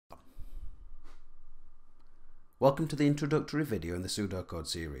Welcome to the introductory video in the pseudocode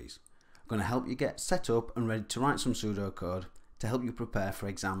series. I'm going to help you get set up and ready to write some pseudocode to help you prepare for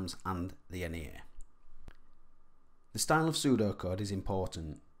exams and the NEA. The style of pseudocode is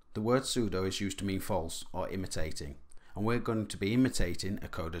important. The word pseudo is used to mean false or imitating, and we're going to be imitating a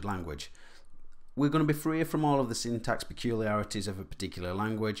coded language. We're going to be freer from all of the syntax peculiarities of a particular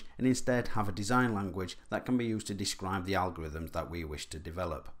language and instead have a design language that can be used to describe the algorithms that we wish to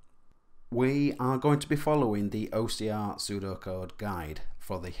develop. We are going to be following the OCR pseudocode guide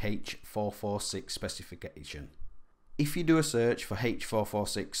for the H446 specification. If you do a search for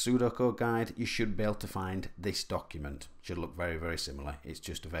H446 pseudocode guide, you should be able to find this document. It should look very, very similar. It's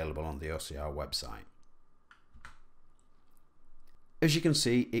just available on the OCR website. As you can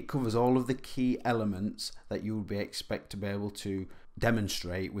see, it covers all of the key elements that you would expect to be able to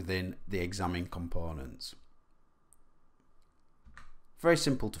demonstrate within the examine components. Very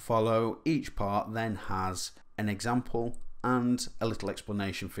simple to follow. Each part then has an example and a little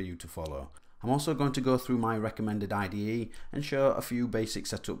explanation for you to follow. I'm also going to go through my recommended IDE and show a few basic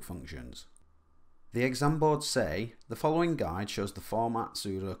setup functions. The exam boards say the following guide shows the format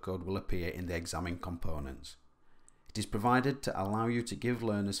pseudocode will appear in the examine components. It is provided to allow you to give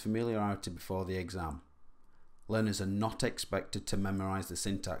learners familiarity before the exam. Learners are not expected to memorize the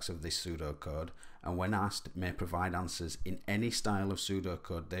syntax of this pseudocode, and when asked may provide answers in any style of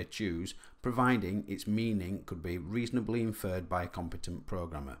pseudocode they choose, providing its meaning could be reasonably inferred by a competent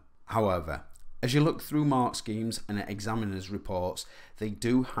programmer. However, as you look through mark schemes and examiners' reports, they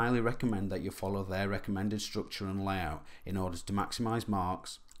do highly recommend that you follow their recommended structure and layout in order to maximize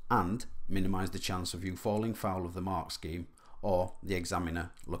marks and minimize the chance of you falling foul of the mark scheme or the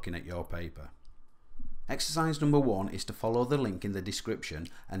examiner looking at your paper. Exercise number 1 is to follow the link in the description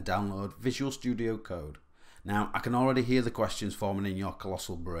and download Visual Studio Code. Now, I can already hear the questions forming in your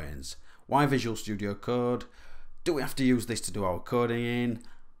colossal brains. Why Visual Studio Code? Do we have to use this to do our coding in?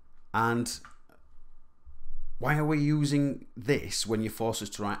 And why are we using this when you force us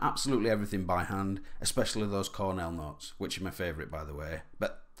to write absolutely everything by hand, especially those Cornell notes, which are my favourite by the way,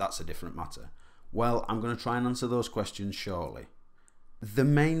 but that's a different matter. Well, I'm going to try and answer those questions shortly. The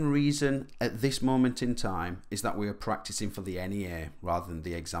main reason at this moment in time is that we are practicing for the NEA rather than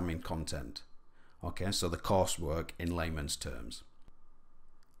the examine content. Okay, so the coursework in layman's terms.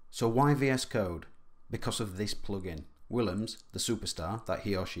 So why VS Code? Because of this plugin. Willems, the superstar that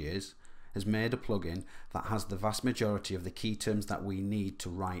he or she is, has made a plugin that has the vast majority of the key terms that we need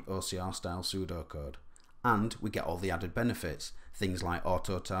to write OCR style pseudocode. And we get all the added benefits, things like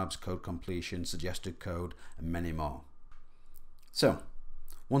auto tabs, code completion, suggested code, and many more. So,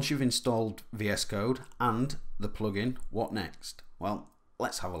 once you've installed VS Code and the plugin, what next? Well,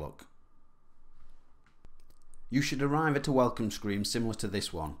 let's have a look. You should arrive at a welcome screen similar to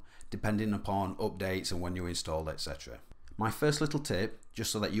this one, depending upon updates and when you installed, etc. My first little tip,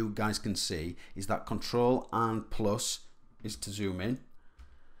 just so that you guys can see, is that Control and plus is to zoom in,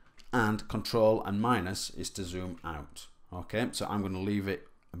 and Control and minus is to zoom out. Okay, so I'm going to leave it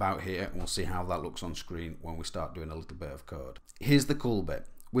about here and we'll see how that looks on screen when we start doing a little bit of code. Here's the cool bit.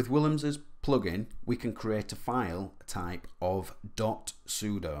 With Willems's plugin, we can create a file type of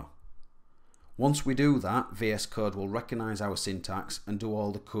 .pseudo. Once we do that, VS Code will recognize our syntax and do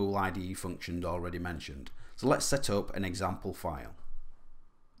all the cool IDE functions already mentioned. So let's set up an example file.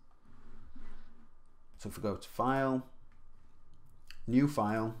 So if we go to File, New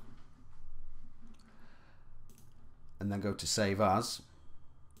File, and then go to Save As,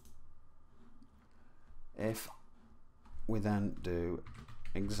 if we then do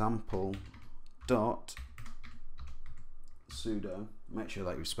example dot pseudo, make sure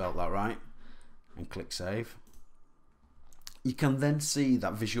that you've spelled that right, and click save, you can then see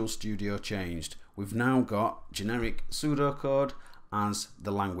that Visual Studio changed. We've now got generic pseudocode as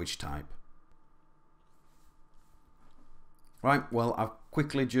the language type. Right, well, I've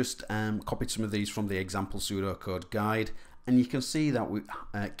quickly just copied some of these from the example pseudocode guide, and you can see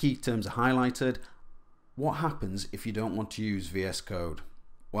that key terms are highlighted. What happens if you don't want to use VS Code?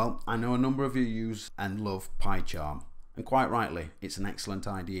 Well, I know a number of you use and love PyCharm, and quite rightly, it's an excellent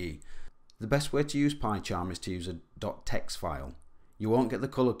IDE. The best way to use PyCharm is to use a .text file. You won't get the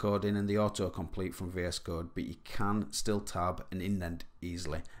color coding and the autocomplete from VS Code, but you can still tab and indent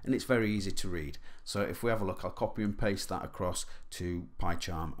easily, and it's very easy to read. So if we have a look, I'll copy and paste that across to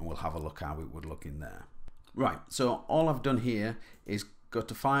PyCharm and we'll have a look how it would look in there. Right, so all I've done here is go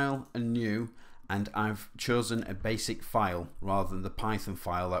to File and New, and I've chosen a basic file rather than the Python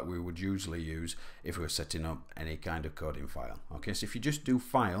file that we would usually use if we were setting up any kind of coding file. Okay, so if you just do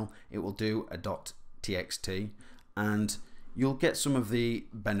File, it will do a .txt, and you'll get some of the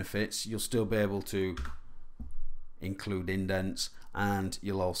benefits. You'll still be able to include indents, and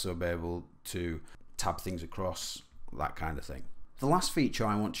you'll also be able to tab things across, that kind of thing. The last feature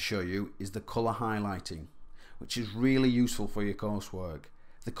I want to show you is the color highlighting, which is really useful for your coursework.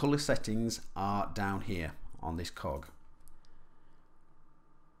 The color settings are down here on this cog.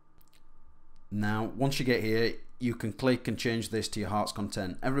 Now, once you get here, you can click and change this to your heart's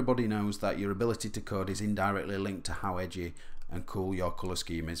content. Everybody knows that your ability to code is indirectly linked to how edgy and cool your color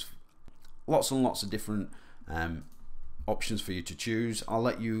scheme is. Lots and lots of different options for you to choose. I'll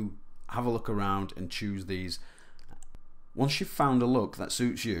let you have a look around and choose these. Once you've found a look that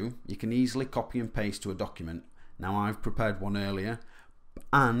suits you, you can easily copy and paste to a document. Now, I've prepared one earlier,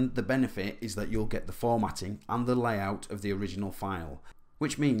 and the benefit is that you'll get the formatting and the layout of the original file,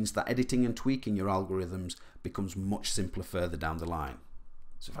 which means that editing and tweaking your algorithms becomes much simpler further down the line.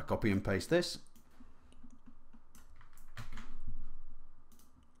 So if I copy and paste this,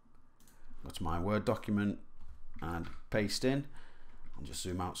 go to my Word document and paste in. I'll just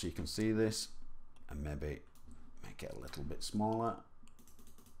zoom out so you can see this, and maybe make it a little bit smaller.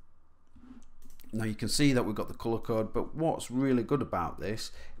 Now you can see that we've got the color code, but what's really good about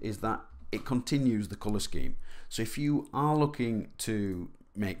this is that it continues the color scheme. So if you are looking to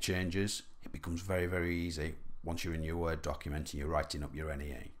make changes, it becomes very, very easy once you're in your Word document and you're writing up your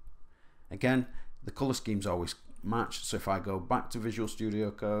NEA. Again, the color schemes always match. So if I go back to Visual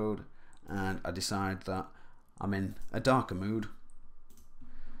Studio Code and I decide that I'm in a darker mood,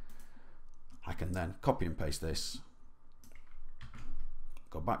 I can then copy and paste this,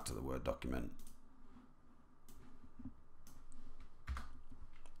 go back to the Word document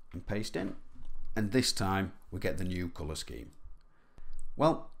and paste in, and this time we get the new color scheme.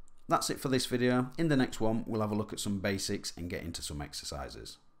 Well, that's it for this video. In the next one, we'll have a look at some basics and get into some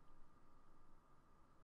exercises.